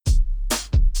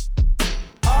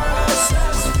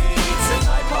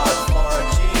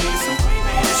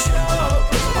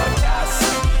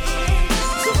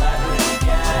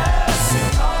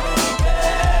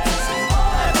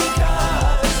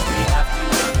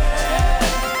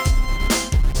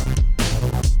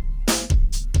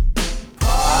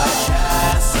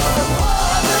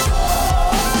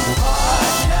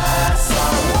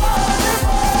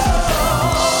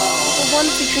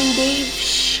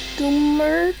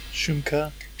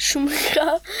Shumka.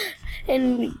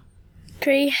 And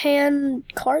Graham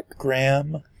Clark.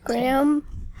 Graham.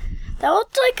 That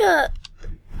looked like a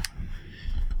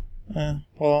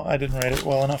Well, I didn't write it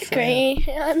well enough for you.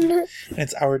 Graham.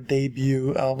 It's our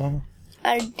debut album.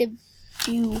 Our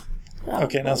debut.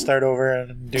 Okay, now start over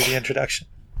and do the introduction.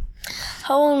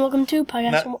 Hello and welcome to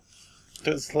Podcast.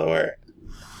 Do it slower.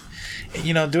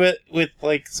 You know, do it with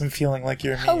like some feeling like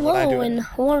you're me when I do Hello and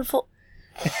wonderful.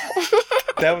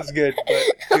 That was good, but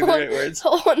do the right words.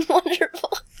 Hello and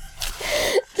wonderful.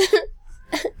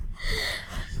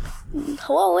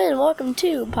 Hello and welcome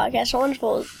to Podcast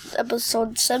Wonderful,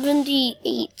 episode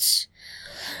 78.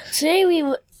 Today we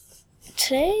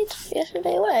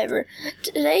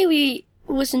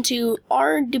listened to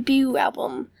our debut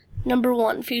album, number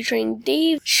 1, featuring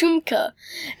Dave Shumka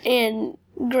and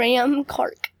Graham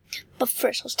Clark. But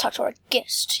first, let's talk to our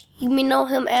guest. You may know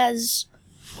him as,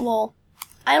 well,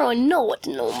 I don't really know what to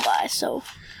know him by, so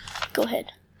go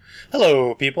ahead.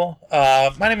 Hello, people.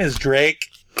 My name is Drake.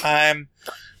 I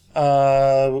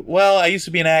used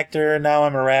to be an actor, now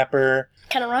I'm a rapper.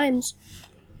 Kind of rhymes.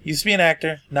 Used to be an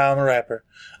actor, now I'm a rapper.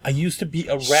 I used to be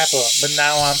a rapper, but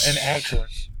now I'm an actor.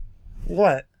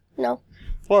 What? No.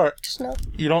 What? Just no.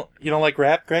 You don't like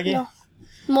rap, Greggy? No.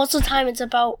 Most of the time it's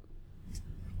about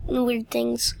weird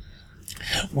things.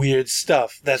 Weird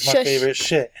stuff. That's my favorite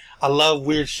shit. I love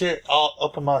weird shit all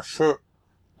up in my shirt.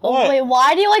 Oh, wait,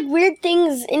 why do you like weird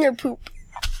things in your poop?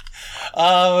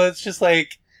 It's just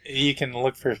like you can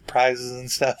look for prizes and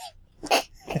stuff.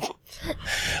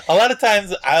 A lot of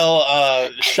times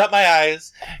I'll shut my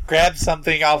eyes, grab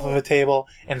something off of a table,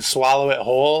 and swallow it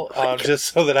whole, just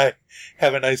so that I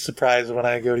have a nice surprise when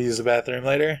I go to use the bathroom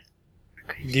later.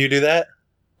 Do you do that?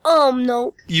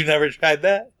 No. You've never tried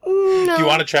that? No. Do you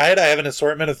want to try it? I have an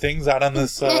assortment of things out on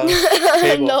this table.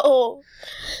 No.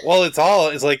 Well,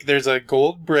 it's like there's a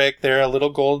gold brick there, a little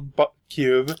gold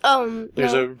cube.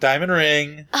 There's a diamond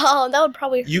ring. Oh, that would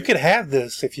probably... You could have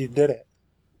this if you did it.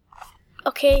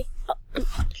 Okay. I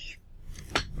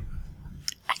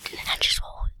just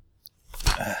swallowed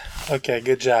it. Okay,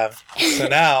 good job. So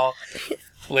now,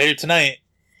 later tonight,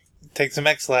 take some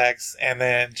X-Lax and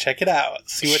then check it out.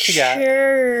 See what you got.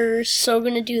 Sure. So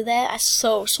gonna do that. I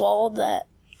so swallowed that.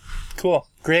 Cool.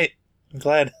 Great. I'm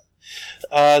glad.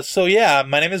 So yeah,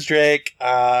 my name is Drake.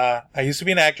 I used to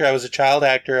be an actor. I was a child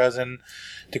actor. I was in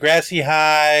Degrassi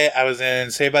High. I was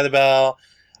in Saved by the Bell.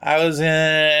 I was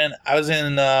in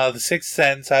The Sixth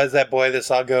Sense. I was that boy that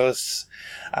saw ghosts.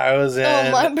 I was in...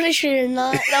 I'm pretty sure you're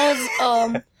not. That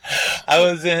was, I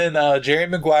was in Jerry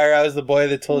Maguire. I was the boy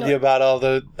that told you about all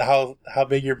the how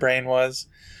big your brain was.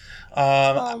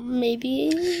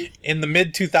 Maybe. In the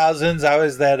mid-2000s, I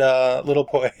was that little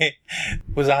boy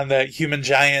was on the Human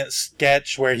Giant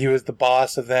sketch where he was the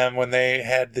boss of them when they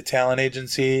had the talent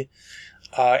agency.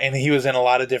 And he was in a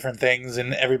lot of different things,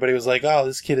 and everybody was like, oh,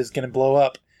 this kid is going to blow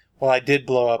up. Well, I did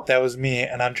blow up. That was me,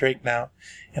 and I'm Drake now,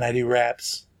 and I do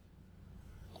raps.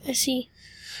 I see.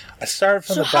 I started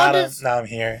from the bottom, now I'm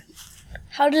here.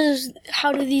 How do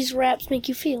these raps make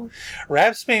you feel?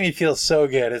 Raps make me feel so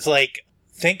good. It's like,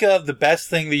 think of the best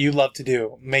thing that you love to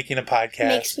do, making a podcast.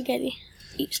 Make spaghetti.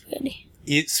 Eat spaghetti.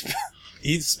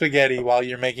 Eat spaghetti while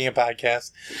you're making a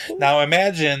podcast. Now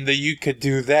imagine that you could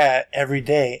do that every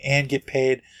day and get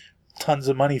paid tons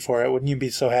of money for it. Wouldn't you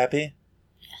be so happy?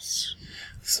 Yes.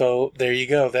 So there you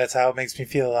go. That's how it makes me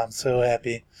feel. I'm so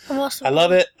happy. I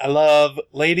love it. I love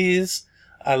ladies.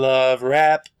 I love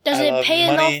rap. Does I it love pay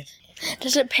money. enough?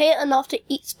 Does it pay enough to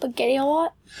eat spaghetti a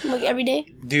lot? Like every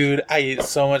day? Dude, I eat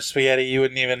so much spaghetti you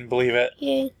wouldn't even believe it.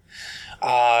 Yeah.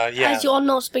 Yeah. As you all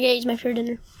know, spaghetti is my favorite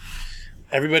dinner.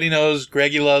 Everybody knows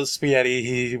Greggy loves spaghetti.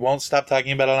 He won't stop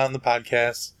talking about it on the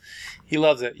podcast. He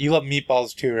loves it. You love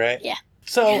meatballs too, right? Yeah.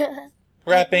 So,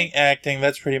 rapping, acting,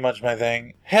 that's pretty much my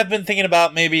thing. Have been thinking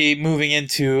about maybe moving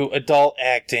into adult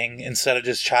acting instead of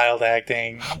just child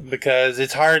acting because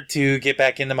it's hard to get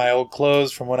back into my old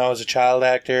clothes from when I was a child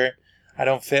actor. I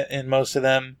don't fit in most of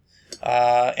them.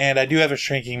 And I do have a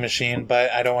shrinking machine,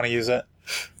 but I don't want to use it.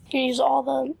 You use all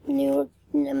the new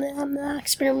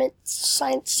experiments,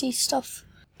 sciencey stuff.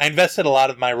 I invested a lot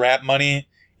of my rap money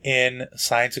in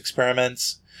science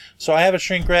experiments. So I have a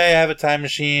shrink ray, I have a time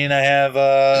machine, I have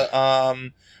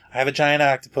a giant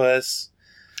octopus.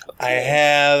 Okay. I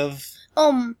have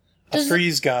a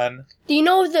freeze gun. Do you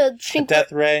know the a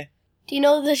death ray? Do you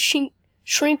know the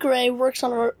shrink ray works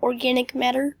on organic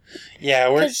matter? Yeah,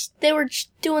 because they were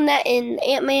doing that in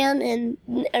Ant-Man, and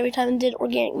every time they did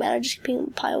organic matter, just became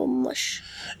a pile of mush.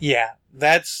 Yeah,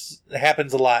 that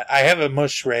happens a lot. I have a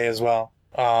mush ray as well.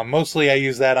 Mostly I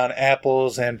use that on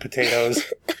apples and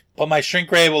potatoes. But my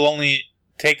shrink ray will only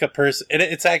take a person.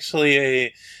 It's actually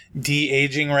a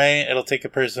de-aging ray. It'll take a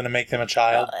person to make them a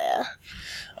child. Oh,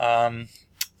 yeah.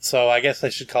 So I guess I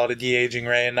should call it a de-aging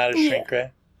ray and not a shrink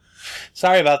ray.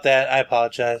 Sorry about that. I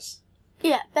apologize.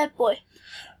 Yeah, bad boy.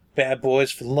 Bad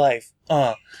boys for life.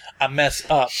 I mess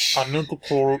up. I'm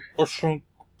gonna shrink.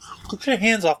 Get your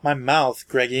hands off my mouth,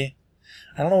 Greggy.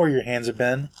 I don't know where your hands have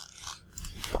been.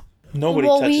 Nobody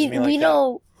touches me like that. We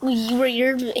know where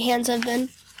your hands have been.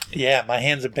 Yeah, my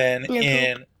hands have been Your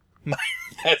in my...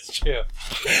 That's true.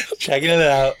 Checking it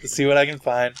out, see what I can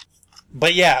find.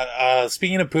 But yeah,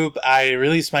 speaking of poop, I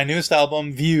released my newest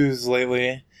album, Views,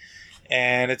 lately.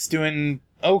 And it's doing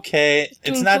okay.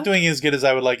 It's not doing as good as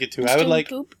I would like it to. I would like...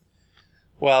 Poop?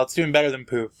 Well, it's doing better than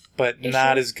poop, but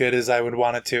not as good as I would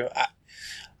want it to.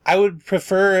 I would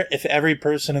prefer if every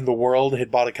person in the world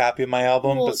had bought a copy of my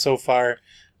album, but so far...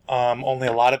 only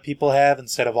a lot of people have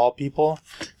instead of all people.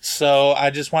 So I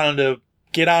just wanted to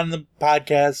get on the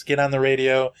podcast, get on the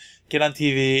radio, get on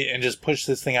TV, and just push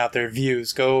this thing out there.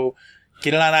 Views. Go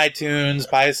get it on iTunes,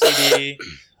 buy a CD.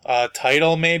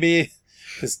 Tidal, maybe.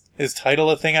 Is Tidal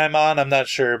a thing I'm on? I'm not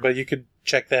sure, but you could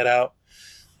check that out.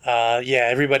 Yeah,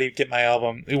 everybody get my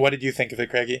album. What did you think of it,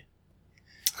 Greggy?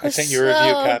 I sent you a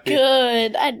review copy.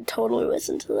 Good. I'd totally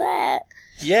listen to that.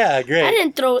 Yeah, great. I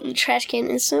didn't throw it in the trash can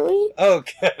instantly. Oh,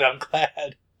 good. I'm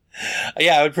glad.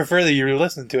 Yeah, I would prefer that you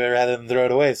listen to it rather than throw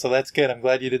it away, so that's good. I'm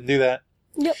glad you didn't do that.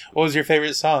 Yep. What was your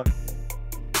favorite song?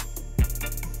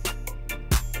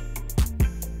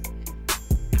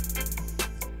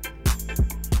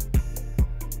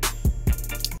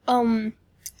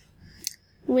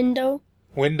 Window.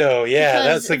 Window, yeah, Because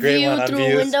that's a great one on through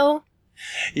Views. A window.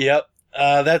 Yep.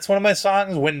 That's one of my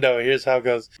songs, Window. Here's how it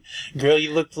goes. Girl,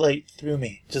 you look right through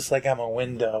me, just like I'm a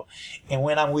window. And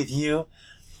when I'm with you...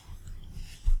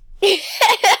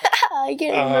 I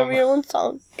can't remember your own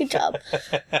song. Good job.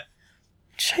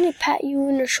 Trying to pat you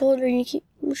on the shoulder and you keep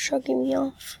shrugging me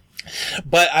off.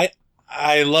 But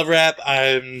I love rap.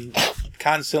 I'm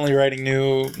constantly writing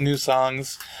new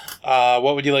songs.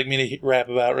 What would you like me to rap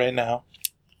about right now?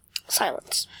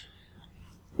 Silence.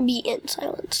 Be in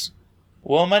silence.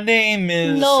 Well, my name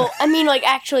is... No, I mean, like,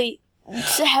 actually,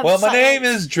 to have Well, my silence. name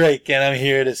is Drake, and I'm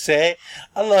here to say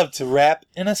I love to rap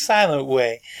in a silent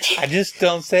way. I just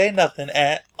don't say nothing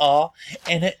at all.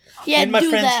 And my do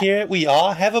friends that. here, we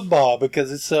all have a ball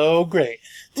because it's so great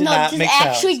to No, not just make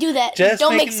actually sounds. do that. Just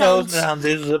Don't make making those sounds. sounds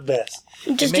is the best.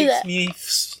 Just it do makes that. me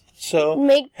so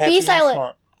Be happy and silent.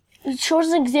 smart. Show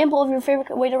us an example of your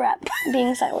favorite way to rap.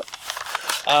 Being silent.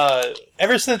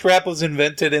 Ever since rap was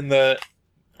invented in the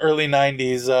early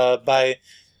 90s by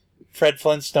Fred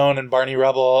Flintstone and Barney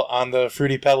Rubble on the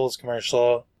Fruity Pebbles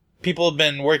commercial, people have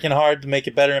been working hard to make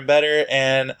it better and better,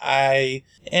 and I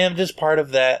am just part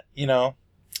of that, you know.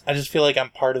 I just feel like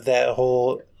I'm part of that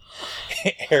whole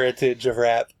heritage of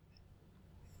rap.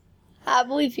 I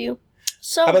believe you.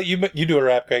 So, How about you do a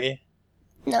rap, Greggy?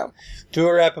 no. Do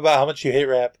a rap about how much you hate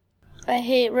rap. I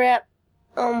hate rap.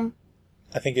 I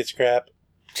think it's crap.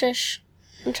 Just,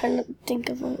 I'm trying to think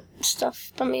of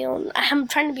stuff on my own. I'm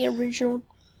trying to be original.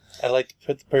 I like to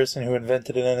put the person who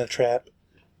invented it in a trap.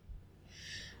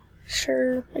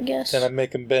 Sure, I guess. Then I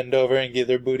make them bend over and give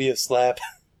their booty a slap.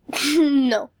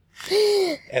 No.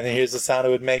 And then here's the sound it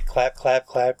would make. Clap, clap,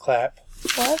 clap, clap.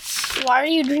 What? Why are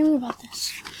you dreaming about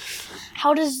this?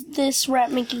 How does this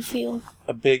rap make you feel?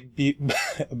 A big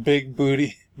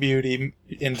booty beauty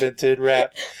invented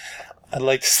rap. I'd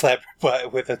like to slap her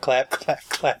butt with a clap, clap,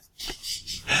 clap.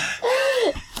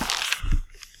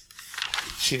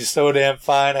 She's so damn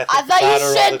fine. I thought about you her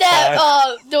all said the that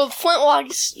time.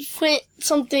 Flint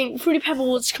something Fruity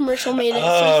Pebbles commercial made it.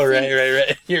 Oh,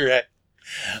 right. You're right.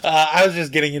 I was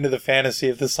just getting into the fantasy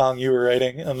of the song you were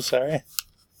writing. I'm sorry.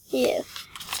 Yeah.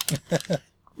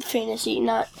 Fantasy,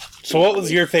 not. So what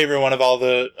was your favorite one of all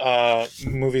the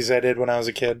movies I did when I was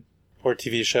a kid? Or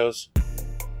TV shows?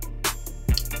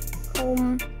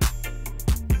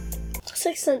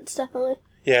 Sixth Sense, definitely.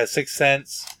 Yeah, Sixth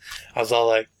Sense. I was all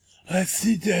like, I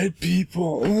see dead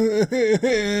people.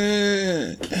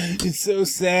 It's so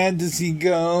sad to see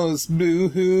ghosts.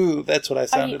 Boo-hoo. That's what I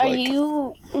sounded Are like.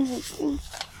 you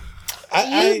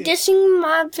I dissing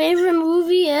my favorite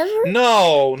movie ever?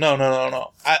 No.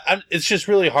 It's just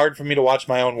really hard for me to watch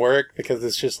my own work because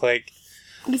it's just like...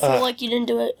 You feel like you didn't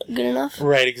do it good enough?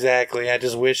 Right, exactly. I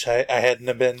just wish I hadn't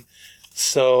have been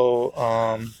so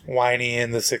whiny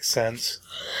in The Sixth Sense.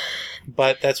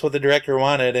 But that's what the director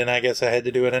wanted, and I guess I had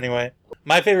to do it anyway.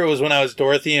 My favorite was when I was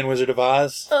Dorothy in Wizard of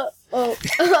Oz. Well,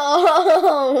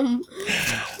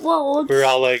 We were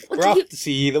all like, we're off to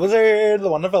see the wizard, the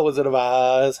wonderful Wizard of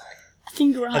Oz. I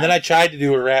think you're high. And then I tried to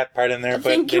do a rap part in there, I but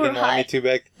think they you were didn't want me high. to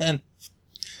back then.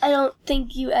 I don't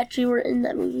think you actually were in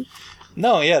that movie.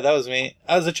 No, yeah, that was me.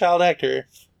 I was a child actor.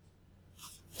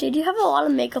 Did you have a lot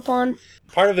of makeup on?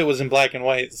 Part of it was in black and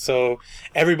white, so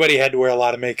everybody had to wear a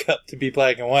lot of makeup to be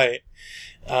black and white.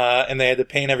 And they had to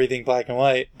paint everything black and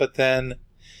white, but then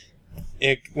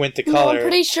it went to color. No, I'm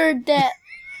pretty sure that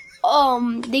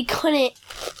they couldn't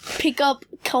pick up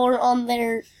color on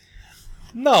their...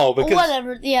 No, because...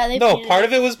 Whatever, yeah, they No, painted part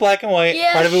of it was black and white,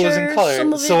 Yeah, part of it was in sure, color.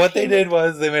 some of it So what they painted. did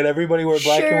was they made everybody wear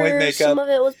black and white Sure, makeup. some of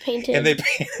it was painted. And they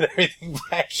painted everything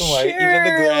black and white, Sure, even the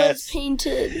it was grass.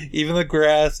 painted. Even the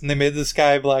grass, and they made the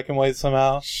sky black and white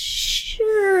somehow.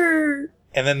 Sure.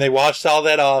 And then they washed all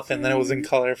that off, and then it was in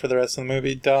color for the rest of the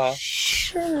movie. Duh.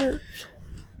 Sure.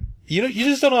 You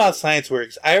just don't know how science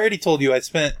works. I already told you I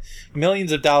spent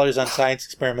millions of dollars on science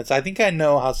experiments. I think I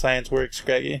know how science works,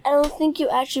 Greggy. I don't think you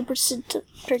actually participated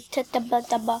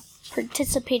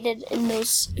in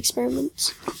those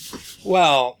experiments.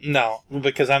 Well, no,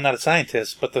 because I'm not a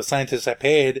scientist, but the scientists I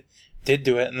paid did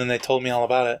do it, and then they told me all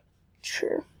about it.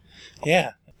 Sure.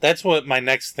 Yeah, that's what my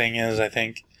next thing is, I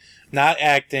think. Not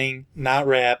acting, not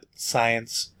rap,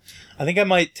 science. I think I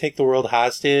might take the world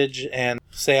hostage and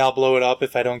say I'll blow it up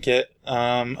if I don't get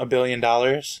 $1 billion.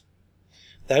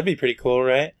 That'd be pretty cool,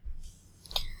 right?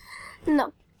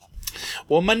 No.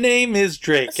 Well, my name is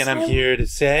Drake, and I'm here to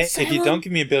say, if you don't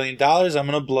give me $1 billion, I'm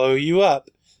going to blow you up.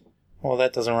 Well,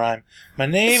 that doesn't rhyme. My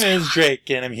name is Drake,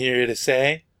 and I'm here to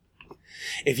say,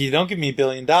 if you don't give me $1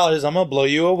 billion, I'm going to blow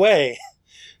you away.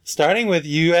 Starting with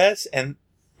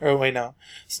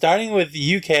Starting with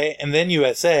the UK and then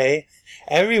USA,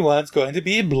 everyone's going to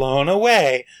be blown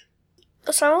away.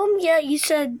 Asylum? Yeah, you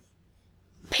said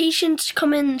patients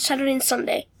come in Saturday and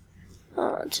Sunday.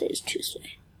 Today's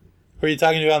Tuesday. Who are you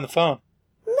talking to on the phone?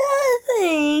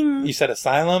 Nothing. You said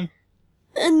asylum?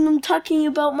 And I'm talking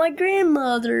about my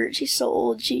grandmother. She's so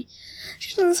old. She's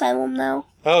in asylum now.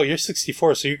 Oh, you're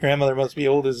 64, so your grandmother must be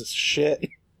old as shit.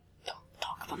 Don't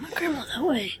talk about my grandma that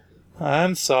way.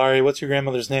 I'm sorry. What's your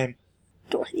grandmother's name?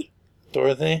 Dorothy.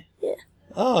 Dorothy? Yeah.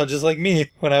 Oh, just like me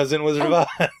when I was in Wizard of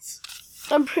Oz.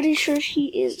 I'm pretty sure she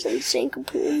is insane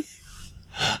completely.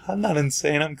 I'm not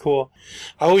insane. I'm cool.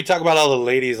 How about we talk about all the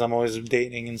ladies I'm always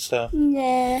dating and stuff?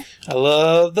 Nah. I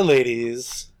love the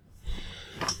ladies.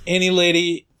 Any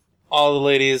lady, all the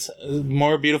ladies,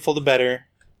 more beautiful the better.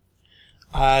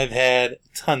 I've had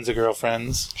tons of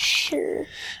girlfriends. Sure.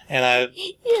 And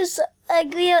You're so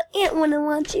ugly. I ain't wanna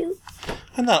want you.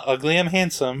 I'm not ugly. I'm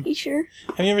handsome. You sure?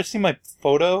 Have you ever seen my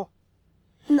photo?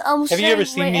 No, Have you ever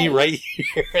seen me right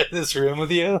here in this room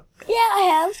with you? Yeah, I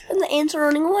have. And the ants are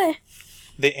running away.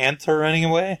 The ants are running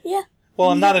away? Yeah.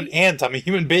 Well, I'm not an ant. I'm a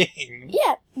human being.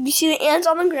 Yeah. You see the ants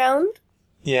on the ground?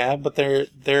 Yeah, but they're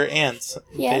ants.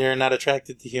 Yeah. They're not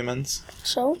attracted to humans.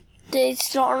 So? They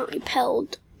still aren't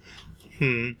repelled.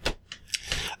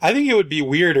 I think it would be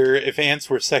weirder if ants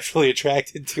were sexually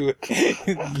attracted to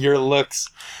your looks.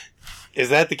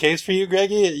 Is that the case for you,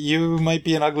 Greggy? You might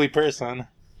be an ugly person.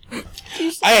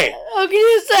 Hey! How can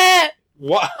you say it?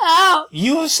 What? Ow!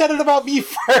 You said it about me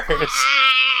first.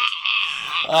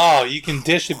 Oh, you can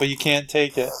dish it, but you can't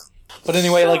take it. But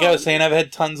anyway, like I was saying, I've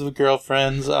had tons of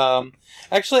girlfriends.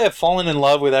 Actually, I've fallen in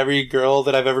love with every girl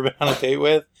that I've ever been on a date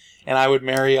with, and I would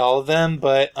marry all of them,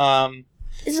 but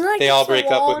Isn't that they all break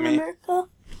up with me. America?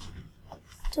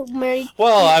 To marry.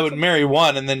 Well, I would marry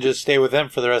one and then just stay with them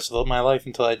for the rest of my life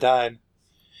until I died.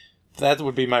 That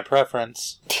would be my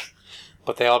preference.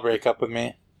 But they all break up with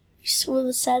me. You live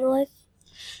a sad life.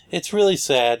 It's really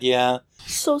sad, yeah.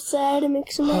 So sad, it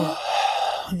makes me mad.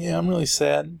 Yeah, I'm really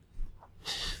sad.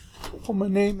 Well, my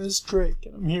name is Drake,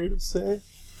 and I'm here to say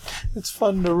it's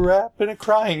fun to rap in a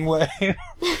crying way.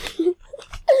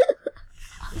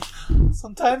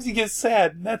 Sometimes you get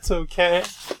sad, and that's okay.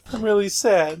 I'm really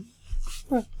sad.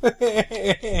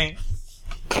 I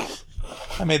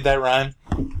made that rhyme.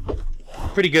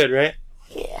 Pretty good, right?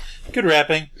 Yeah. Good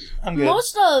rapping. I'm good.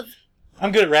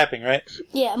 I'm good at rapping, right?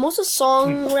 Most of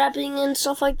song rapping and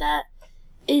stuff like that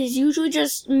is usually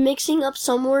just mixing up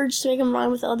some words to make them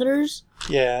rhyme with others.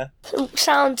 Yeah.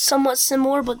 Sound somewhat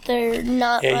similar, but they're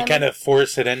not. Yeah, you rhyming. kind of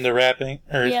force it into rapping,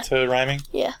 or to rhyming.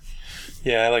 Yeah.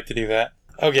 Yeah, I like to do that.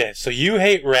 Okay, so you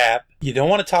hate rap. You don't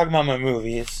want to talk about my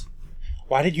movies.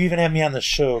 Why did you even have me on the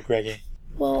show, Greggy?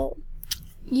 Well,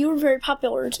 you were very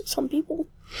popular to some people.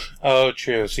 Oh,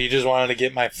 true. So you just wanted to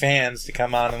get my fans to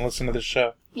come on and listen to the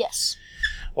show. Yes.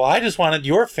 Well, I just wanted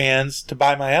your fans to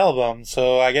buy my album,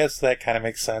 so I guess that kind of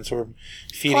makes sense. We're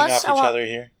feeding off each other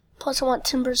here. Plus, I want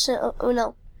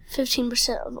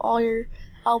 15% of all your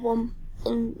album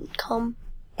income.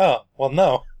 Oh, well,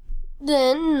 no.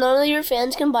 Then none of your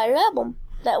fans can buy your album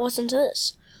that listen to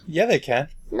this. Yeah, they can.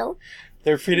 No.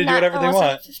 They're free to do Not whatever they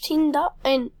unless want. $15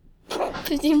 and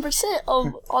 15%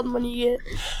 of all the money you get.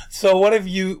 So what if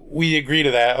we agree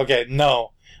to that? Okay,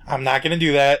 no, I'm not going to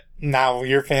do that. Now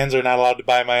your fans are not allowed to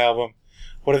buy my album.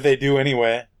 What if they do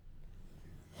anyway?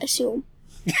 I sue them.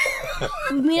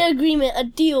 We made an agreement, a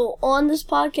deal on this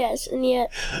podcast, and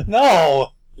yet...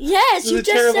 No! Yes, This is a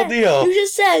terrible deal. You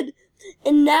just said,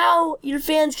 and now your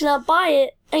fans cannot buy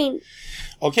it. I mean,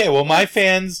 Okay, well, my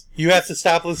fans, you have to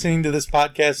stop listening to this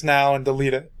podcast now and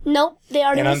delete it. nope, they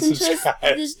already And listened to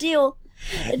unsubscribe. this deal.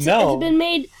 It's No. been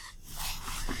made.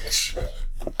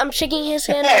 I'm shaking his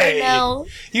hand Hey. right now.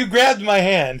 You grabbed my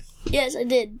hand. Yes, I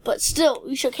did, but still,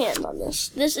 we shook hands on this.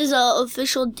 This is a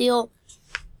official deal.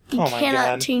 You Oh my cannot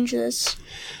God. change this.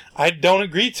 I don't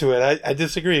agree to it. I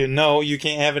disagree. No, you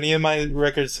can't have any of my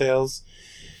record sales.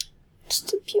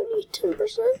 Just a puny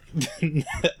 10%.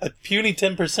 A puny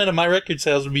 10% of my record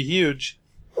sales would be huge.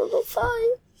 What about 5?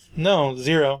 No,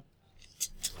 0.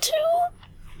 2?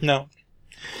 No.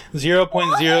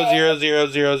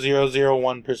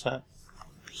 0.0000001%.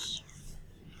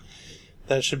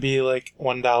 That should be like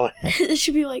 $1. This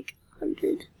should be like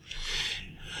 100.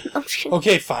 I'm just kidding.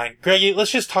 Okay, fine. Greggy,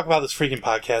 let's just talk about this freaking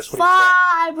podcast. What do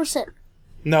you say? 5%.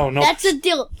 No. That's a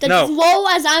deal. That's No. as low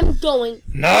as I'm going.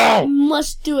 You No!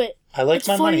 must do it. I like It's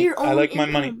my for money. your own I like my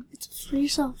income. money. It's for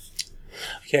yourself.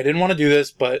 Okay, I didn't want to do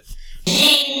this, but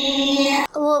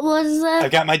What was that? I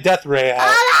got my death ray out.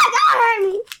 Ah, that hurt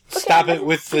me. Stop it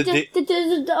with the... the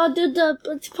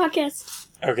podcast.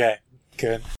 Okay,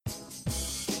 good.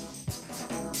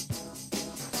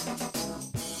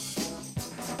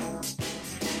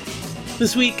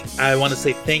 This week, I want to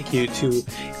say thank you to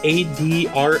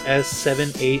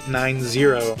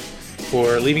ADRS7890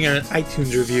 for leaving an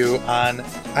iTunes review on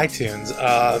iTunes.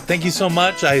 Thank you so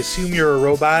much. I assume you're a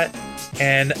robot,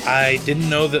 and I didn't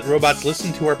know that robots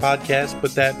listen to our podcast,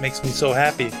 but that makes me so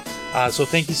happy. So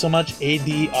thank you so much,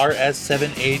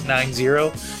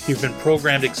 ADRS7890. You've been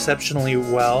programmed exceptionally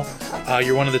well.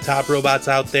 You're one of the top robots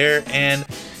out there, and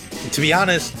to be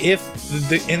honest, if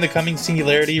in the coming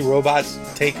singularity robots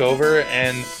take over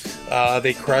and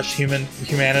they crush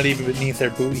humanity beneath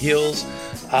their boot heels,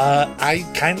 I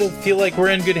kind of feel like we're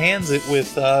in good hands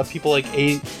with people like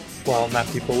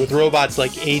with robots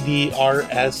like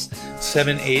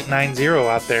ADRS7890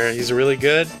 out there. He's really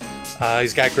good.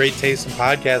 He's got great taste in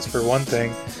podcasts for one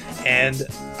thing, and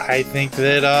I think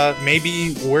that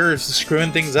maybe we're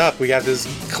screwing things up. We got this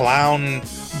clown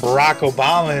Barack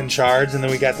Obama in charge, and then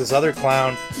we got this other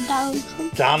clown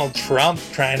Donald Trump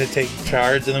trying to take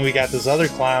charge, and then we got this other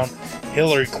clown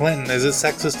Hillary Clinton. Is it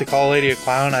sexist to call a lady a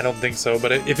clown? I don't think so,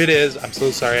 but if it is, I'm so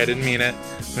sorry. I didn't mean it.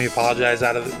 Let me apologize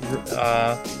at the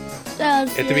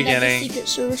beginning. The Secret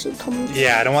Service would come in.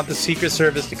 Yeah, I don't want the Secret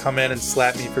Service to come in and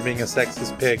slap me for being a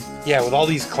sexist pig. Yeah, with all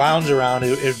these clowns around,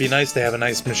 it'd be nice to have a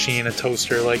nice machine, a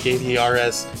toaster like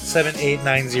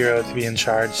ADRS7890 to be in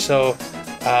charge. So,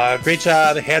 great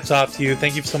job. Hats off to you.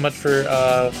 Thank you so much for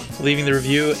leaving the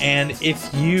review. And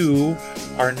if you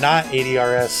are not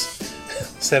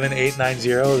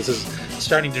ADRS7890, this is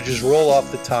starting to just roll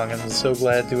off the tongue. I'm so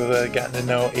glad to have gotten to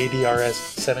know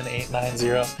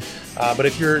ADRS7890. But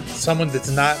if you're someone that's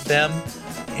not them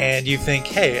and you think,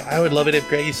 hey, I would love it if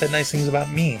Greggy said nice things about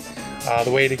me,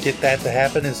 the way to get that to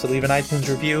happen is to leave an iTunes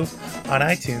review on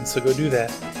iTunes. So go do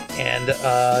that. And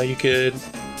you could,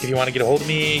 if you want to get a hold of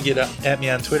me, get at me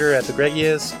on Twitter at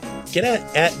 @thegreggiest. Get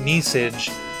at Nisage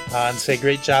and say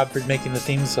great job for making the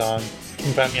theme song. You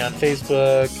can find me on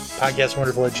Facebook,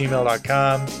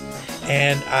 podcastwonderful@gmail.com.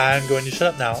 And I'm going to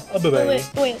shut up now. Bye-bye.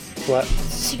 Wait. What?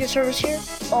 Secret Service here.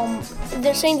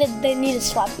 They're saying that they need to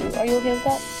slap you. Are you okay with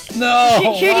that?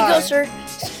 No! Here you go, sir.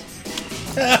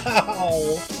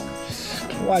 Ow.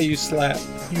 Why you slap?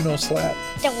 You no slap.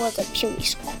 That was a puny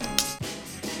slap.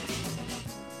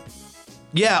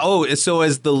 Yeah, so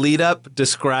as the lead up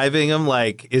describing him,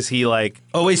 like, is he like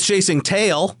always chasing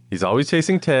tail? He's always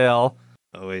chasing tail.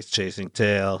 Always chasing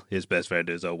tail. His best friend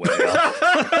is a whale.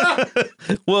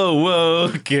 Whoa,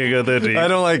 king of the deep. I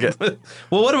don't like it.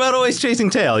 Well, what about always chasing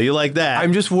tail? You like that?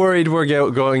 I'm just worried we're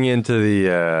going into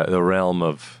the realm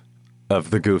of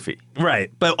the goofy.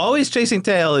 Right, but always chasing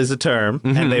tail is a term,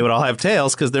 and they would all have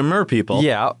tails because they're mer people.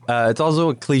 Yeah, it's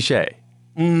also a cliche.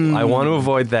 I want to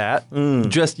avoid that.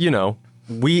 Just, I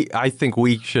think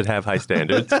we should have high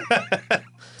standards. His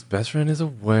best friend is a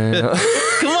whale.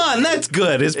 Come on, that's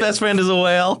good. His best friend is a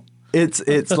whale.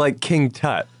 It's like King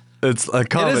Tut. It's a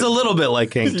comic. It is a little bit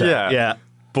like King Tut. Yeah.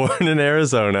 Born in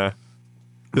Arizona.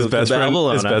 His best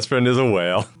friend is a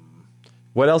whale.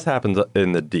 What else happens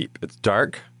in the deep? It's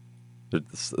dark. The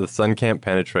sun can't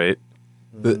penetrate.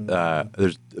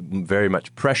 There's very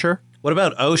much pressure. What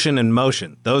about ocean and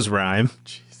motion? Those rhyme.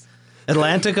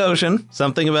 Atlantic Ocean.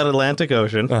 Something about Atlantic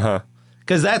Ocean. Uh-huh.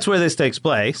 Because that's where this takes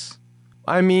place.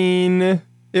 I mean,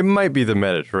 it might be the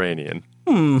Mediterranean.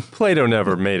 Plato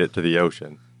never made it to the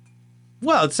ocean.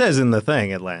 Well, it says in the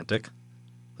thing, Atlantic.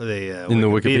 The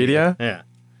Wikipedia? Yeah.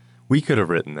 We could have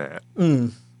written that.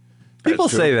 People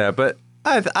true. say that, but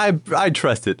I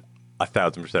trust it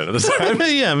 1,000% of the time.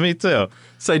 Yeah, me too.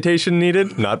 Citation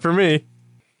needed? Not for me.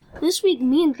 This week,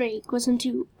 me and Drake listened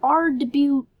to our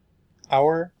debut.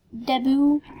 Our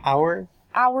Debut. our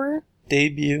Our.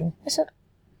 debut. I said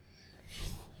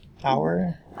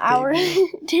Our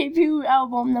debut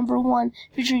album #1,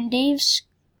 featuring Dave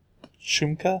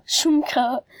Shumka.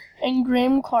 Shumka and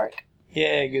Graham Clark.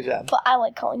 Yeah, good job. But I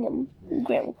like calling him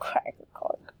Graham Cracker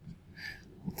Clark.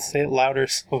 Say it louder,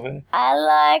 Sylvan. I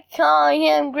like calling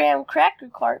him Graham Cracker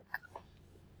Clark.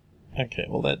 Okay,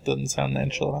 well that doesn't sound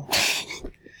natural at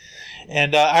all.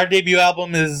 And our debut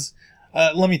album is.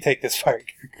 Let me take this part,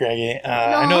 Greggy.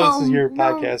 I know this is your No.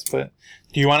 podcast, but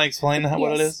do you want to explain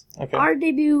what it Yes. is? Okay. Our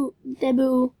debut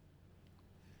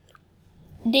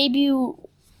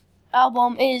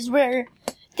album is where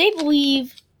they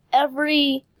believe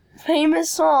every famous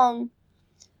song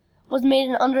was made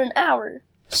in under an hour.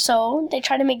 So they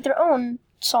try to make their own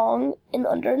song in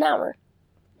under an hour.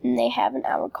 And they have an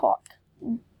hour clock.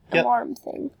 Yep. Alarm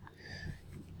thing.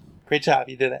 Great job,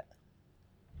 you did it.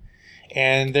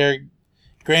 And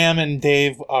Graham and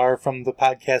Dave are from the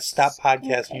podcast Stop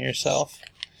Podcasting Yourself.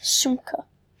 Shumka.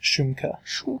 Shumka.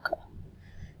 Shumka.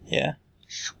 Yeah.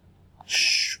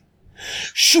 Shumka.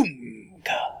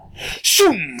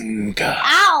 Shumka.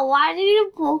 Ow, why did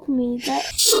you poke me?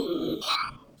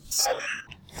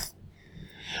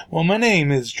 Well, my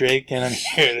name is Drake, and I'm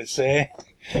here to say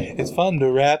it's fun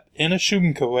to rap in a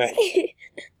Shumka way.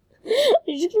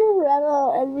 You're just gonna rap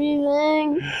out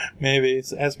everything. Maybe.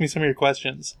 So ask me some of your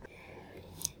questions.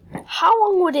 How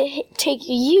long would it take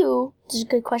you, this is a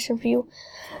good question for you,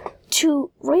 to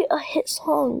write a hit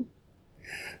song?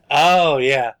 Oh,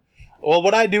 yeah. Well,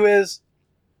 what I do is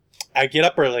I get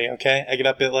up early, okay? I get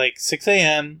up at like 6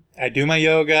 a.m. I do my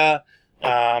yoga.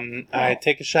 I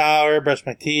take a shower, brush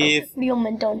my teeth. Real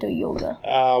men don't do yoga.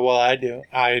 Well, I do.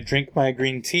 I drink my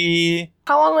green tea.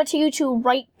 How long would it take you to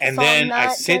write a And song? then I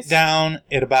not sit just- down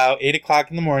at about 8 o'clock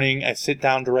in the morning. I sit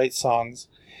down to write songs.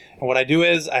 And what I do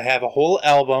is I have a whole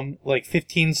album, like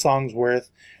 15 songs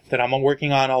worth, that I'm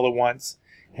working on all at once.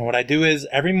 And what I do is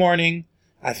every morning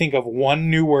I think of one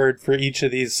new word for each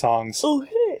of these songs.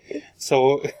 Okay.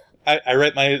 So I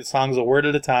write my songs a word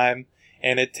at a time,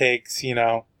 and it takes,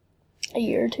 A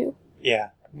year or two. yeah,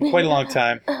 quite a long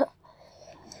time.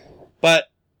 But,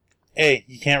 hey,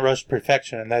 you can't rush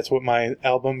perfection, and that's what my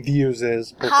album Views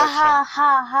is, perfection. Ha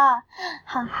ha ha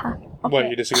ha ha. Okay. What,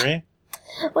 you disagree?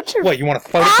 What's your... What, you want to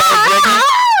fight about it, Greggy?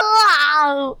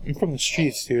 Ah! I'm from the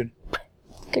streets, dude.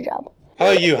 Good job. How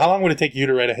about you? How long would it take you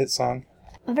to write a hit song?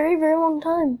 A very, very long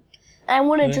time. I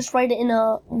wouldn't Really? just write it in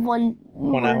a one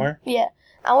word. hour? Yeah.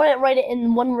 I wouldn't write it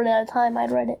in one word at a time.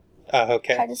 I'd write it. Oh,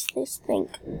 Try okay. to think.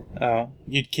 Oh,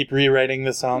 you'd keep rewriting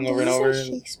the song over and Does it over? say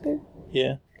Shakespeare?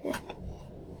 Yeah.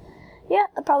 Yeah,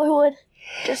 I probably would.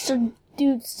 Just to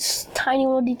do tiny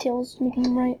little details, making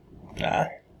them right. Nah.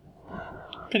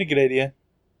 Pretty good idea.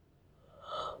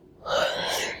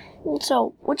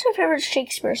 So, what's your favorite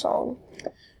Shakespeare song?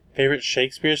 Favorite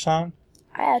Shakespeare song?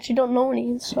 I actually don't know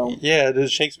any, so... Yeah,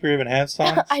 does Shakespeare even have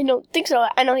songs? I don't think so.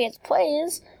 I know he has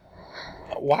plays.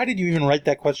 Why did you even write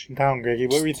that question down, Greggy?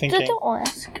 What were you thinking? Don't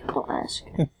ask. Don't ask.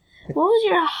 What was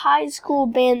your high school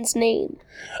band's name?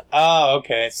 Oh,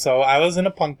 okay. So I was in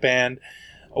a punk band.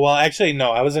 Well, actually,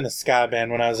 no. I was in a ska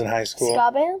band when I was in high school.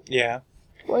 Ska band? Yeah.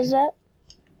 What was that?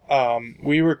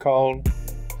 We were called...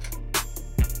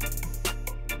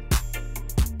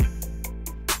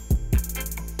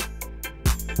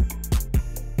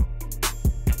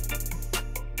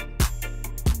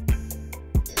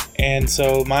 And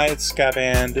so my ska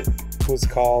band was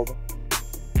called...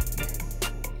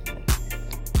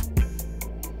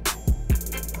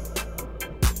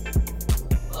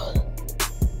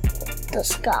 The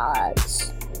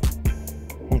Scots.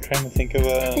 I'm trying to think of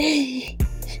a...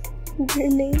 Your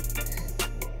name?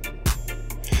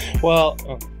 Well,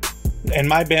 and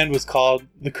my band was called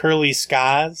the Curly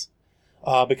Skies,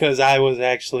 because I was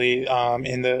actually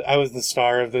I was the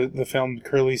star of the film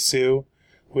Curly Sue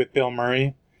with Bill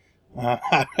Murray.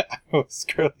 I was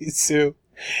Curly Sue,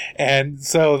 and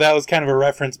so that was kind of a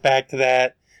reference back to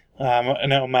that,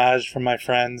 an homage from my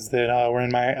friends that were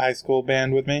in my high school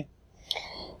band with me.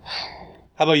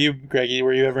 How about you, Greggy?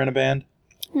 Were you ever in a band?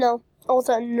 No, I was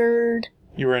a nerd.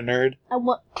 You were a nerd? I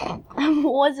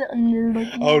wasn't a nerd.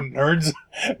 Like you. Oh, nerds?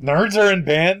 Nerds are in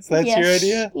bands? That's Yes. your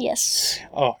idea? Yes.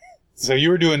 Oh, so you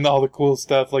were doing all the cool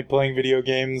stuff like playing video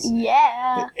games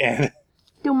Yeah. and...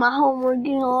 Do my homework,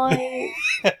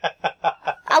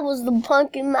 I was the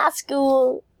punk in my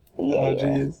school. Yeah. Oh,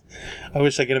 jeez. I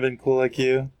wish I could have been cool like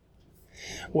you.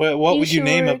 What would you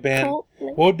name a band? Cool?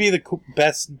 What would be the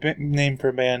best name for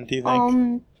a band, do you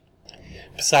think?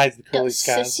 Besides the The Curly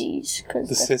Skies. Sissies. 'Cause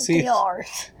The that's what Sissies? they are.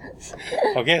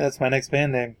 Okay, that's my next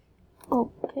band name.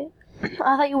 Okay.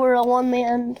 I thought you were a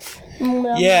one-man.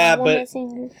 Yeah, but-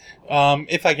 Singer.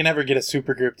 If I can ever get a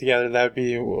super group together, that would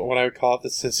be what I would call it, the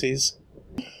Sissies.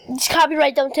 It's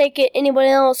copyright, don't take it. Anybody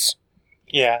else?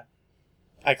 Yeah.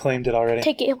 I claimed it already.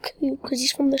 Take it, he'll kill you, because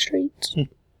he's from the streets.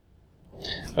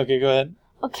 Okay, go ahead.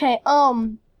 Okay,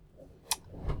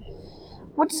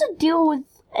 what's the deal with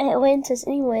Atlantis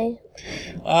anyway?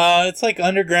 It's like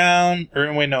underground,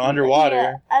 or wait, no, underwater.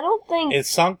 Yeah, I don't think... It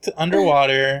sunk to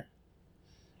underwater,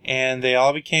 and they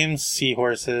all became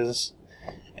seahorses.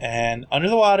 And under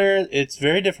the water, it's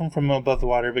very different from above the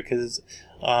water because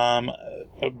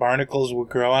barnacles will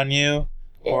grow on you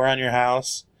or on your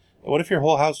house. What if your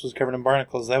whole house was covered in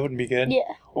barnacles? That wouldn't be good. Yeah.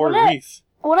 Or What I- reef.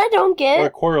 What I don't Or a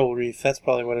get coral reef. That's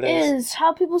probably what it is. is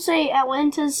how people say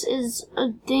Atlantis is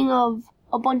a thing of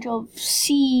a bunch of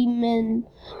seamen,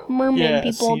 merman Yeah,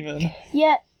 people. seamen.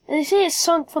 Yet they say it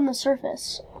sunk from the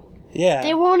surface. Yeah.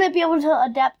 They won't be able to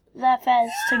adapt that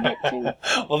fast to get to.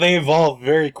 Well, they evolved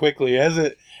very quickly. As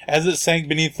it sank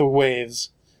beneath the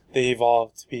waves, they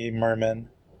evolved to be mermen,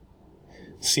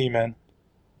 seamen,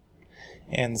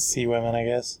 and sea women, I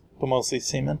guess, but mostly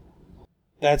seamen.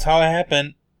 That's how it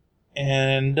happened.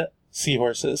 And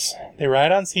seahorses. They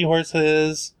ride on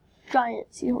seahorses.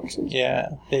 Giant seahorses. Yeah.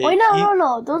 They Wait, no, eat no,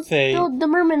 no. Those they the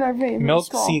mermen are very, very milk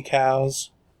small. sea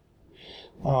cows.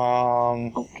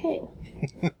 Okay.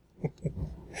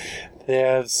 They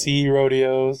have sea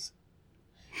rodeos.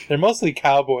 They're mostly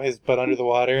cowboys, but under the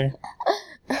water.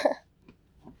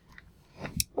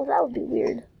 Well, that would be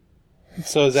weird.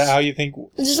 So is that how you think?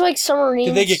 It's just like submarines.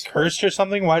 Did they get cursed or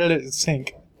something? Why did it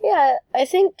sink? Yeah, I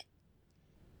think.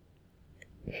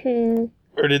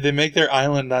 Or did they make their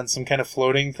island on some kind of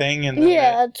floating thing? And then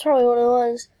Yeah, that's probably what it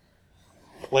was.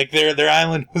 like their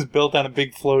island was built on a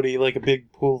big floaty, like a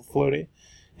big pool floaty,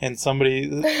 and somebody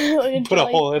Like put a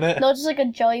hole in it. No, it's just like a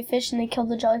jellyfish, and they killed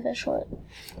the jellyfish with it.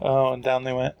 Oh, and down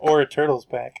they went. Or a turtle's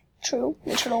back. True.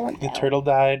 The turtle went The down. turtle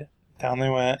died. Down they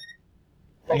went.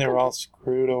 And they were all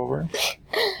screwed over.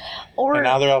 Or And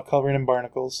now they're all covered in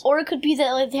barnacles. or it could be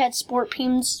that like they had sport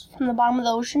teams from the bottom of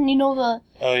the ocean. You know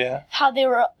Oh yeah. how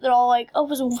they're all like, oh, it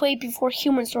was way before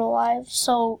humans were alive,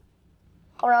 so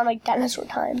around like dinosaur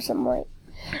times. I'm like,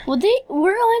 were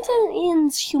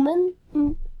Atlanteans human?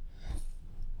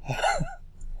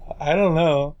 I don't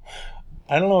know.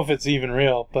 I don't know if it's even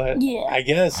real, but Yeah. I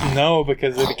guess no,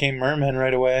 because they became mermen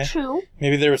right away. True.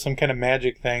 Maybe there was some kind of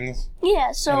magic things, Yeah.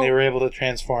 and So they were able to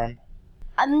transform.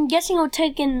 I'm guessing it would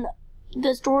taken.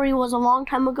 The story was a long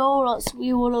time ago, or else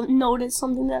we would have noticed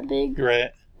something that big.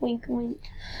 Right. Wink, wink.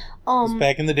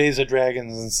 Back in the days of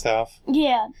dragons and stuff,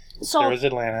 Yeah. So there was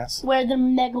Atlantis. where the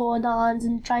megalodons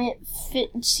and giant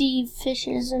sea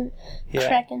fishes and Yeah.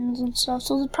 krakens and stuff.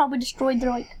 So they probably destroyed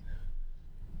their like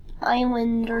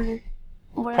island or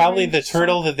whatever. Probably the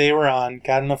turtle that they were on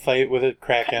got in a fight with a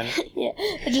kraken. Yeah,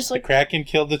 it just The like kraken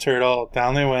killed the turtle.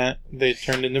 Down they went. They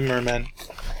turned into mermen.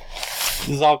 This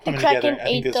is all the coming together. kraken I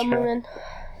think ate it's the true. merman.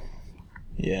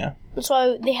 Yeah. That's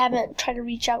why they haven't tried to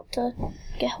reach out to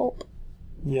get help.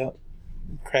 Yep.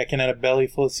 Kraken had a belly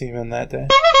full of semen that day.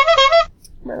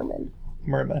 Merman.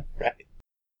 Merman. Right.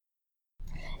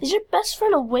 Is your best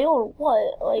friend a whale or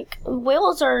what? Like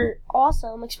whales are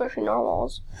awesome, especially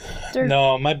narwhals. They're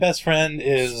No, my best friend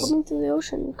is swimming through the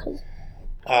ocean because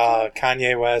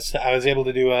Kanye West. I was able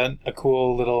to do a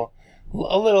cool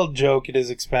little joke at his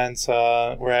expense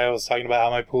where I was talking about how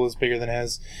my pool is bigger than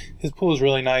his. His pool is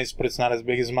really nice, but it's not as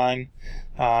big as mine.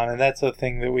 And that's a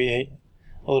thing that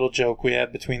a little joke we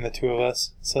have between the two of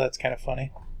us. So that's kind of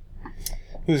funny.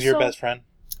 Who's your So- best friend?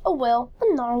 a whale,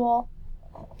 a narwhal.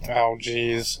 Oh,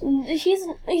 jeez. He's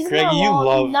Greggy, you narwhal,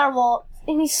 love- narwhal,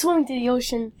 and he's swimming through the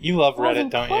ocean. You love Causing Reddit,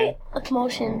 don't quite you? a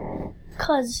commotion,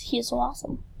 cause he is so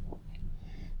awesome.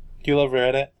 Do you love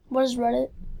Reddit? What is Reddit?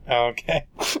 Oh, okay.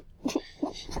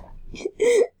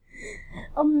 Is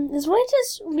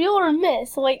Atlantis real or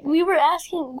myth? Like we were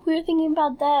thinking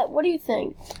about that. What do you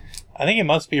think? I think it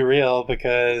must be real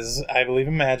because I believe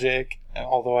in magic,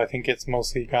 although I think it's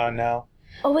mostly gone now.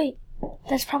 Oh wait,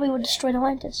 that's probably what destroyed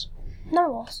Atlantis.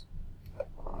 Narwhals.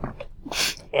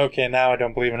 Okay, now I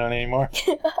don't believe in it anymore.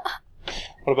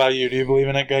 What about you? Do you believe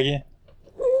in it, Greggy?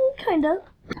 kind of.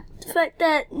 The fact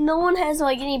that no one has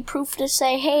like any proof to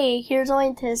say, hey, here's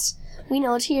Atlantis. We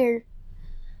know it's here.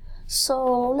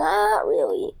 So, not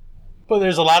really. But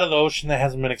there's a lot of the ocean that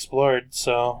hasn't been explored,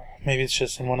 so maybe it's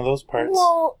just in one of those parts.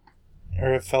 Well,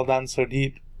 Or it fell down so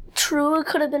deep. true, it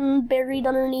could have been buried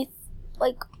underneath,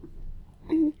 like,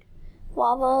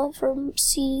 lava from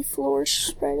sea floor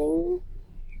spreading.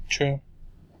 True.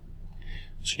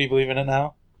 Should you believe in it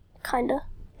now? Kinda.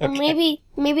 Okay.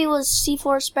 Maybe it was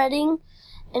seafloor spreading,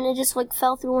 and it just like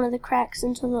fell through one of the cracks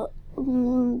into the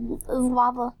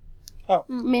lava. Oh.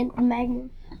 Magma.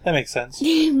 That makes sense.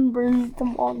 Burned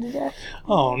them all to death.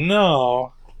 Oh,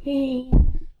 no.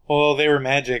 Well, they were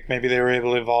magic. Maybe they were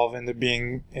able to evolve into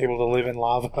being able to live in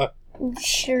lava.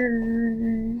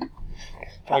 Sure. Okay,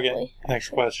 Probably. next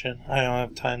question. I don't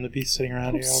have time to be sitting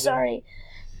around here all day. Sorry.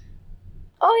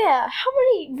 Oh yeah, how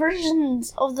many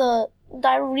versions of the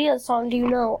Diarrhea song do you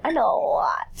know? I know a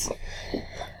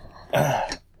lot.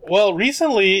 Well,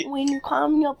 recently, When you're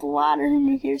climbing up the ladder and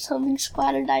you hear something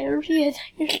splatter, diarrhea.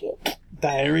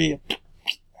 diarrhea.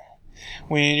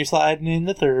 When you're sliding in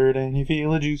the third and you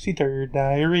feel a juicy turd,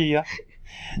 diarrhea.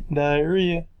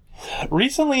 Diarrhea.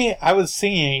 Recently, I was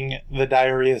singing the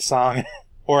diarrhea song,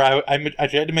 or I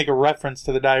tried to make a reference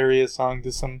to the diarrhea song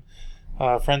to some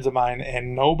friends of mine,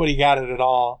 and nobody got it at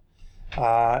all.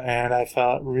 And I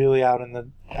felt really out in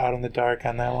the dark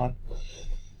on that one.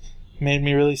 Made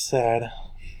me really sad.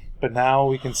 But now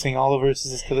we can sing all the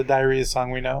verses to the diarrhea song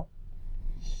we know.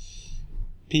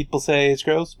 People say it's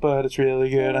gross, but it's really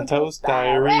good on toast.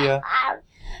 Diarrhea.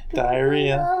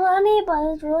 Diarrhea. Honey,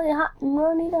 but it's really hot and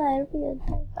runny diarrhea.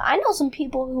 I know some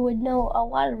people who would know a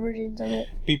lot of versions of it.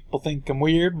 People think I'm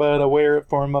weird, but I wear it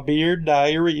for my beard.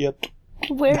 Diarrhea.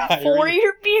 Where Diarrhea. for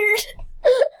your beard?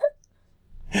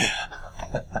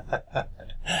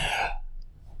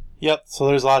 Yep, so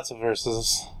there's lots of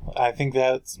verses. I think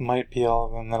that might be all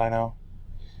of them that I know.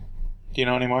 Do you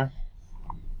know any more?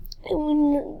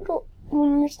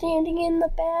 When you're standing in the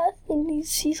bath and you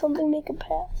see something make a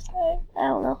path, I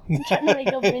don't know. I'm trying to make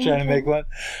up anything. Trying to make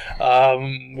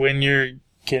one. When you're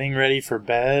getting ready for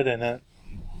bed and it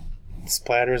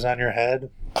splatters on your head.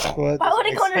 What? Why would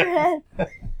it go on your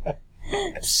head?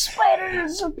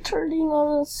 Spiders are turning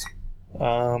on us.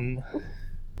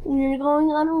 When you're going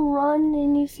on a run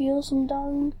and you feel some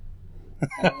dung.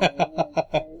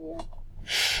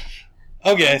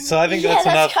 Okay, so I think Yeah, that's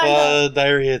that's enough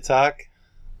diarrhea talk.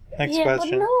 Next yeah,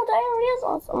 question. but no, diarrhea's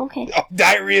awesome. Okay. Oh,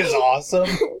 diarrhea is awesome.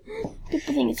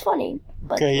 People think it's funny,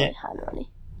 but Okay, it's really hot and runny.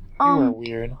 You are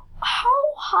weird.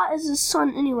 How hot is the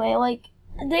sun anyway? Like,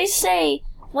 they say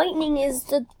lightning is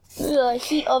the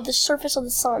heat of the surface of the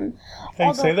sun. Can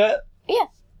you say that? Yeah.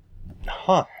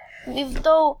 Huh. Even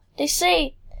though they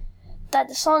say that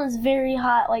the sun is very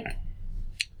hot, like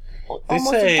They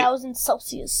almost say 1,000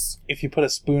 Celsius. if you put a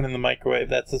spoon in the microwave,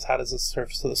 that's as hot as the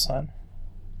surface of the sun.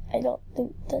 I don't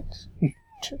think that's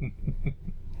true.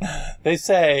 They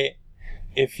say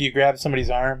if you grab somebody's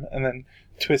arm and then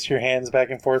twist your hands back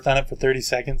and forth on it for 30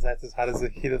 seconds, that's as hot as the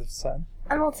heat of the sun.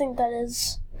 I don't think that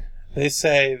is. They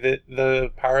say that the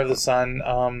power of the sun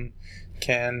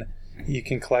you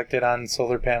can collect it on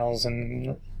solar panels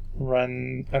and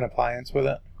run an appliance with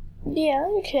it. Yeah,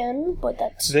 you can, but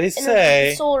that's They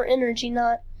say solar energy,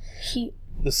 not heat.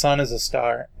 the sun is a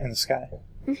star in the sky.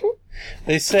 Mhm.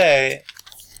 They say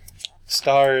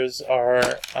stars are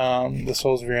the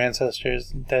souls of your ancestors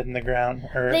dead in the ground.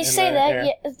 Or They in say the that, air.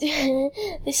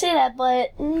 yeah. They say that,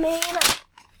 but may not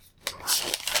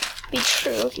be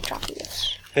true. Keep talking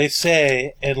this. They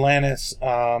say Atlantis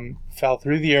fell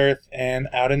through the earth and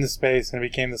out into space and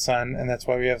became the sun, and that's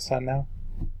why we have a sun now.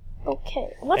 Okay,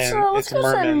 let's And go it's to the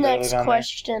mermen that next live on there.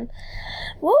 question.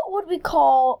 What would we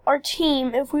call our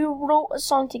team if we wrote a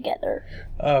song together?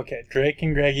 Okay, Drake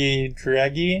and Greggy.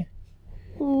 Draggy?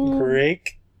 Mm,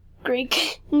 Drake? grape.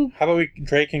 How about we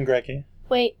Drake and Greggy?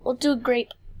 Wait, we'll do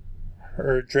grape.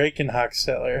 Or Drake and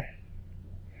Hocksteller.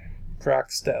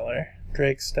 Drocksteller.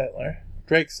 Drake Stettler.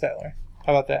 Drake Stettler.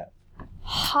 How about that?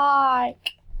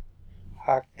 Hike.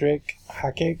 Hock Drake.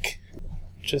 Hockcake.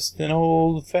 Just an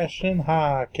old-fashioned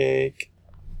hockcake.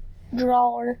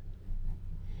 Drawer.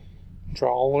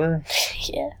 Drawler.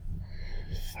 Yeah.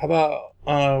 How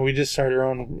about we just start our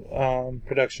own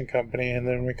production company and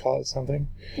then we call it something?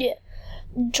 Yeah.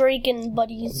 Drake and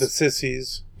buddies. The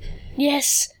Sissies.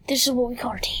 Yes, this is what we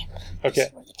call our team. Okay.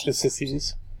 The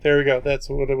Sissies. There we go. That's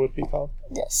what it would be called.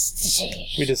 This.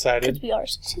 We decided. Could be our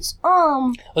sissies.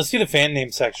 Let's do the fan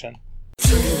name section.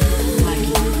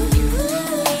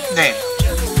 Name.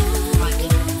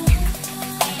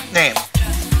 Name.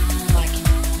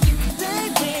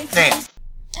 Name.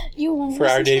 You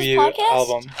for our listened to this debut podcast?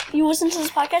 album. You listened to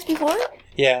this podcast before?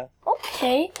 Yeah.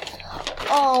 Okay.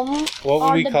 What would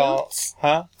our we call? debuts?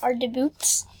 Huh? Our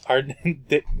debuts. Our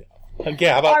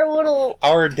yeah. How about Our little.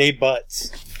 our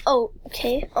debuts? Oh,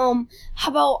 okay. How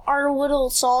about our little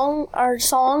song? Our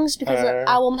songs, because the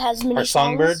album has many Our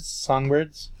songs.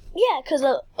 songbirds. Yeah, because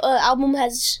the album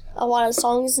has a lot of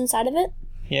songs inside of it.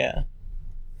 Yeah.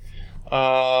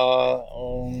 How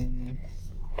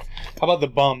about the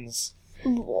bums?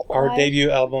 Our Why? debut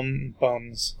album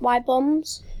bums. Why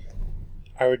bums?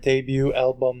 Our debut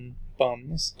album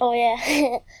bums. Oh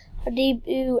yeah, our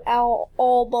debut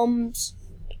all bums.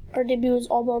 Our debut is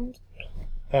all bums.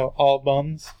 Oh, all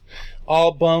bums.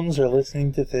 All bums are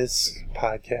listening to this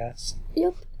podcast.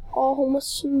 Yep, all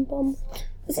homeless and bum.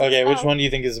 Okay, which one do you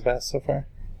think is the best so far?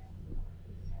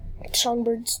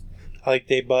 Songbirds. I like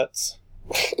day butts.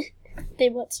 They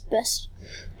what's best.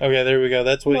 Okay, there we go.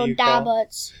 That's what No, you da call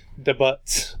butts. the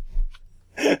butts.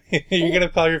 You're gonna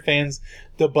call your fans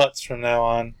the butts from now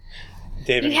on.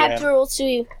 David You have Graham. to rules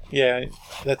too. Yeah,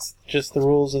 that's just the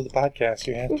rules of the podcast.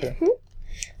 You have to.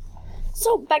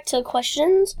 So back to the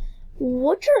questions.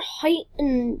 What's your height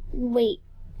and weight?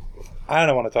 I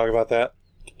don't want to talk about that.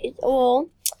 Well,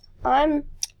 I'm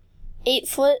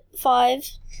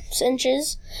 8'5"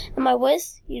 and my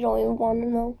width, you don't even want to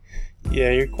know. Yeah,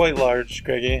 you're quite large,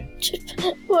 Greggy.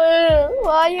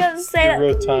 Why you gotta say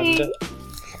You're that? to me?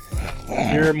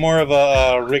 rotund. You're more of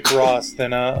a Rick Ross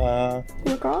than a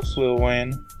Rick Ross? Lil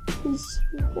Wayne. Who's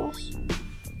Rick Ross?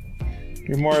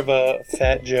 You're more of a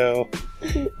Fat Joe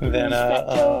than Fat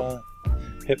Joe? a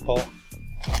Pitbull.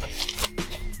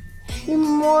 You're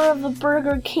more of a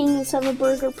Burger King instead of a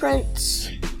Burger Prince.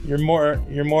 You're more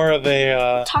of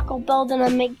a Taco Bell than a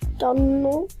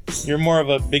McDonald's. you're more of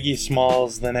a Biggie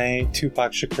Smalls than a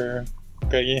Tupac Shakur,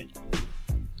 Greggy.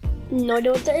 No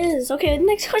idea what that is. Okay,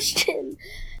 next question.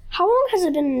 How long has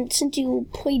it been since you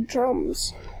played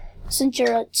drums? Since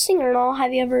you're a singer and all,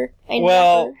 have you ever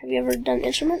done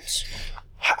instruments?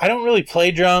 I don't really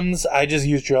play drums. I just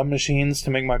use drum machines to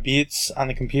make my beats on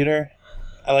the computer.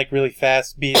 I like really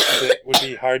fast beats that would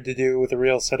be hard to do with a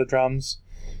real set of drums.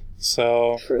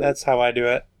 So True. that's how I do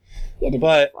it. You had to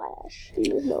But be Flash.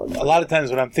 You would know a lot of times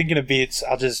when I'm thinking of beats,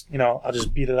 I'll just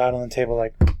beat it out on the table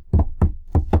like,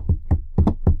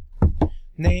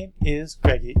 name is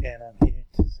Greggy and I'm here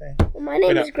to say. My name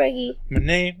Wait, is Greggy. My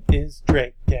name is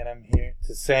Drake and I'm here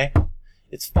to say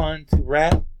it's fun to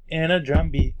rap in a drum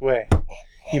beat way.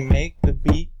 You make the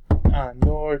beat on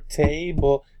your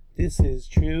table. This is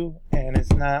true and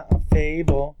it's not a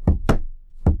fable.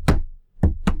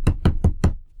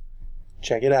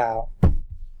 Check it out.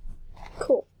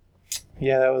 Cool.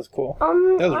 Yeah, that was cool.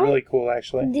 That was really cool,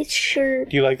 actually. Sure.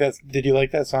 Do you like that? Did you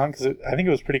like that song? Because I think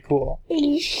it was pretty cool. Are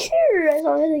you sure? As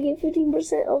long as I get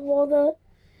 15% of all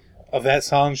the... Of that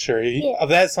song, sure. Yeah. Of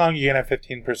that song, you can have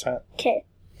 15%. Okay.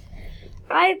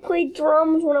 I played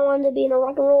drums when I wanted to be in a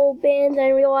rock and roll band, and I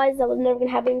realized that was never going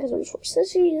to happen because I was for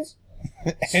sissies.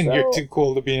 And you're So- too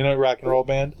cool to be in a rock and roll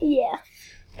band? Yeah.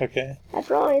 Okay.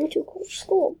 After all, I am too cool for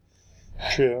school.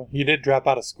 True. You did drop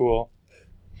out of school.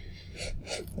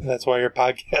 That's why you're a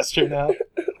podcaster now.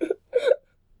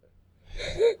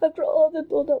 After all the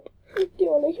build-up, do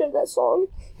you want to hear that song?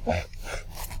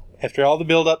 After all the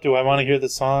build-up, do I want to hear the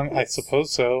song? I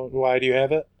suppose so. Why do you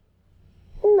have it?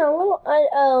 No,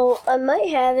 I might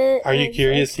have it. Are you It's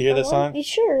curious to hear the I song? wanna be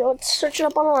sure. Let's search it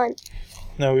up online.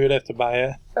 No, we would have to buy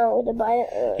it. Oh, to buy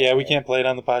it. Yeah, we can't play it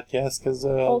on the podcast because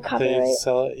they copyright.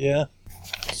 sell it. Yeah.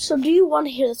 So, do you want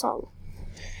to hear the song?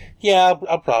 Yeah,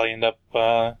 I'll probably end up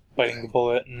biting the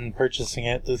bullet and purchasing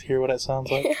it to hear what it sounds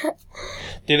like.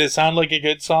 Did it sound like a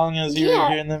good song as you were Yeah.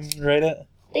 hearing them write it?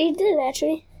 They did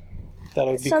actually. That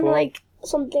would It be sounded cool. like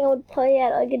something I would play at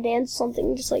like a dance,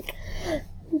 something just like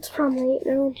it's from the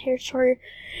known territory.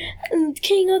 And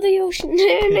King of the Ocean.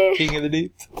 King of the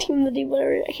Deep. King of the Deep,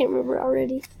 whatever. I can't remember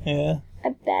already. Yeah.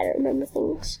 I'm bad at remember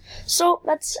things. So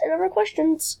that's it of our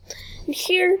questions. And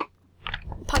here,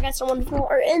 Podcasts Are Wonderful,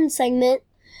 our end segment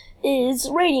is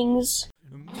ratings.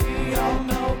 We all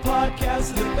know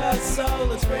podcasts are the best, so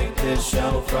let's rate this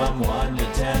show from 1 to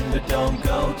 10. But don't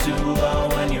go too low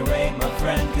when you rate my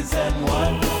friend, cause then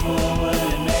wonderful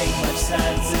wouldn't make much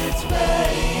sense. It's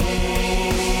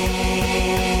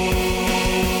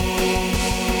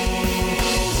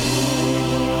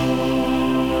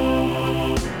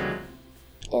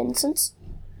And since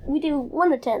we do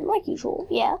 1 to 10, like usual,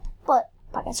 yeah, but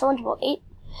Podcasts Are Wonderful, 8.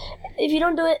 If you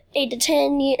don't do it 8 to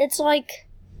 10, it's like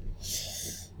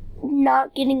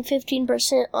not getting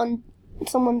 15% on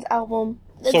someone's album.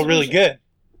 So really good.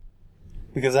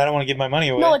 Because I don't want to give my money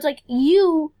away. No, it's like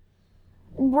you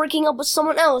working up with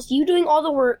someone else, you doing all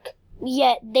the work,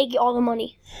 yet they get all the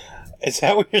money. Is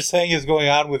that what you're saying is going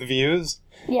on with views?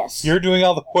 Yes. You're doing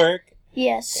all the work,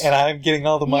 Yes. and I'm getting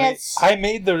all the money. Yes. I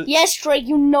made the. Yes, Drake,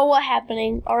 you know what's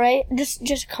happening, alright?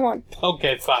 Just come on.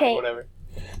 Okay, fine, Okay. whatever.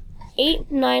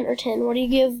 8, 9, or 10. What do you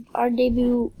give our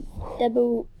debut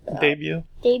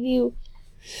Debut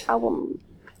album?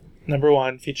 number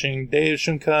 1, featuring Dave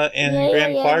Shumka and Yeah,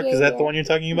 Graham yeah, Clark. yeah, Is that yeah. the one you're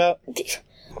talking about?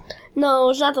 No,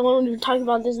 it's not the one we were talking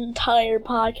about this entire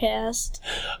podcast.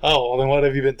 Oh, well, then what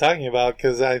have you been talking about?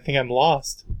 Because I think I'm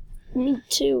lost. Me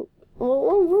too. What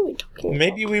were we talking about?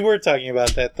 Maybe we were talking about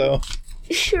that though.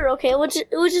 Sure, okay. We'll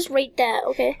just rate that,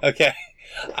 okay? Okay,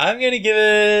 I'm gonna give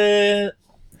it.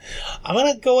 I'm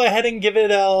gonna go ahead and give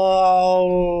it a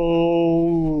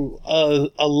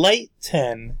light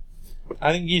 10.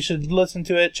 I think you should listen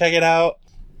to it, check it out,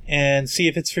 and see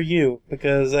if it's for you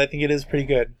because I think it is pretty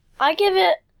good. I give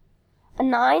it a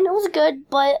 9. It was good,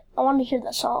 but I want to hear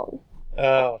that song.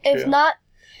 Oh, true. If not,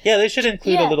 Yeah, they should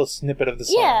include a Yeah. little snippet of the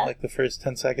song, Yeah. like the first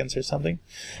 10 seconds or something,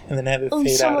 and then have it oh,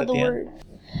 fade some out of at the the end. word,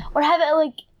 or have it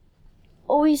like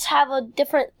always have a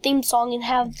different theme song and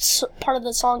have part of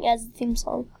the song as the theme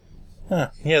song.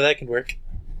 Huh. Yeah, that could work.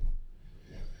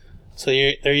 So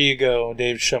there you go,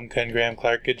 Dave Shumka and Graham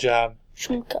Clark. Good job.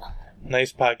 Shumka.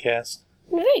 Nice podcast.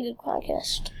 Very good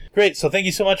podcast. Great. So thank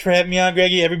you so much for having me on,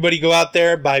 Greggy. Everybody go out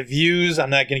there, buy views. I'm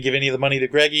not going to give any of the money to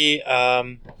Greggy,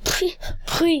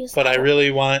 Please. but I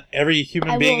really want every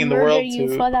human I being will in the murder world you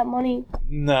to... for that money.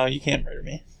 No, you can't murder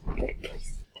me.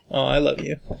 Oh, I love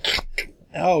you.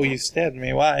 Oh, you stabbed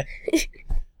me. Why?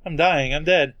 I'm dying. I'm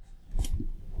dead.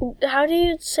 How do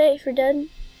you say if you're dead?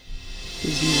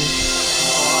 'Cause you